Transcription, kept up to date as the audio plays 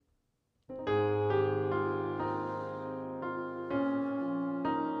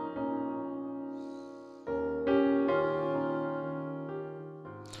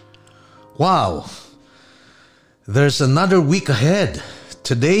Wow, there's another week ahead.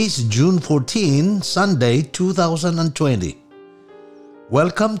 Today's June 14, Sunday, 2020.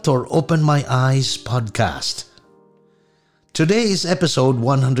 Welcome to our Open My Eyes podcast. Today is episode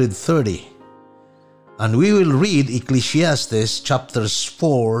 130, and we will read Ecclesiastes chapters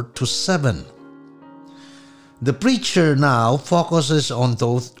 4 to 7. The preacher now focuses on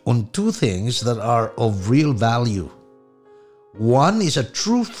two things that are of real value. One is a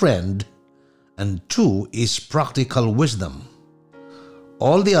true friend, and two is practical wisdom.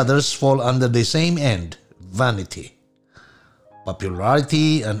 All the others fall under the same end, vanity.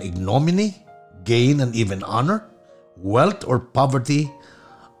 Popularity and ignominy, gain and even honor, wealth or poverty,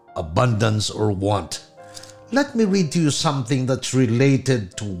 abundance or want. Let me read to you something that's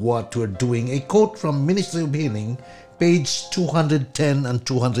related to what we're doing. A quote from Ministry of Healing, page 210 and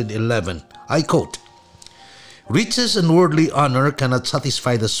 211. I quote, "Riches and worldly honor cannot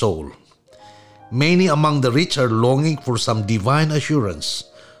satisfy the soul. Many among the rich are longing for some divine assurance,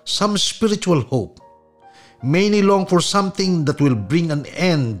 some spiritual hope. Many long for something that will bring an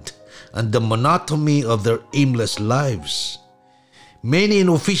end and the monotony of their aimless lives. Many in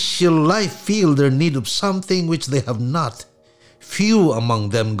official life feel their need of something which they have not. Few among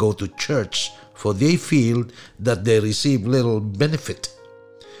them go to church, for they feel that they receive little benefit.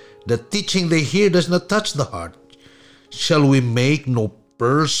 The teaching they hear does not touch the heart. Shall we make no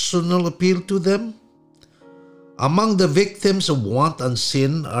personal appeal to them? Among the victims of want and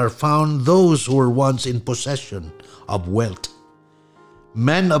sin are found those who were once in possession of wealth.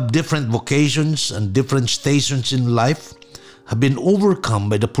 Men of different vocations and different stations in life have been overcome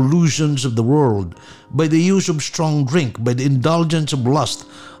by the pollutions of the world, by the use of strong drink, by the indulgence of lust,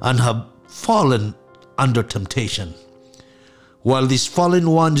 and have fallen under temptation. While these fallen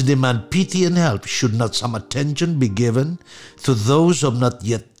ones demand pity and help, should not some attention be given to those who have not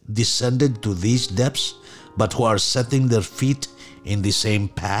yet descended to these depths, but who are setting their feet in the same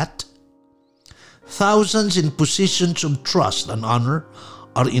path? Thousands in positions of trust and honor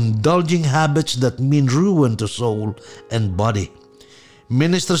are indulging habits that mean ruin to soul and body.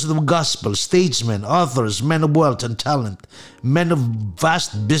 Ministers of the gospel, statesmen, authors, men of wealth and talent, men of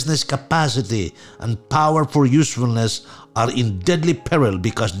vast business capacity and power for usefulness are in deadly peril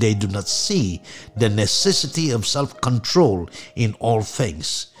because they do not see the necessity of self-control in all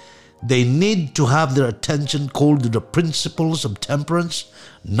things. They need to have their attention called to the principles of temperance,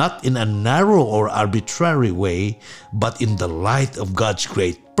 not in a narrow or arbitrary way, but in the light of God's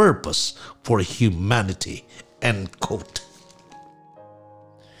great purpose for humanity." End quote.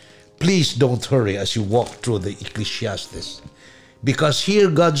 Please don't hurry as you walk through the Ecclesiastes, because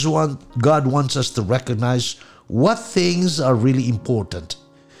here God wants us to recognize what things are really important.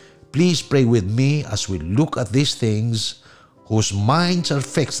 Please pray with me as we look at these things whose minds are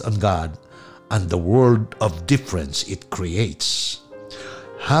fixed on God and the world of difference it creates.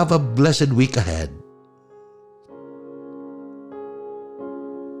 Have a blessed week ahead.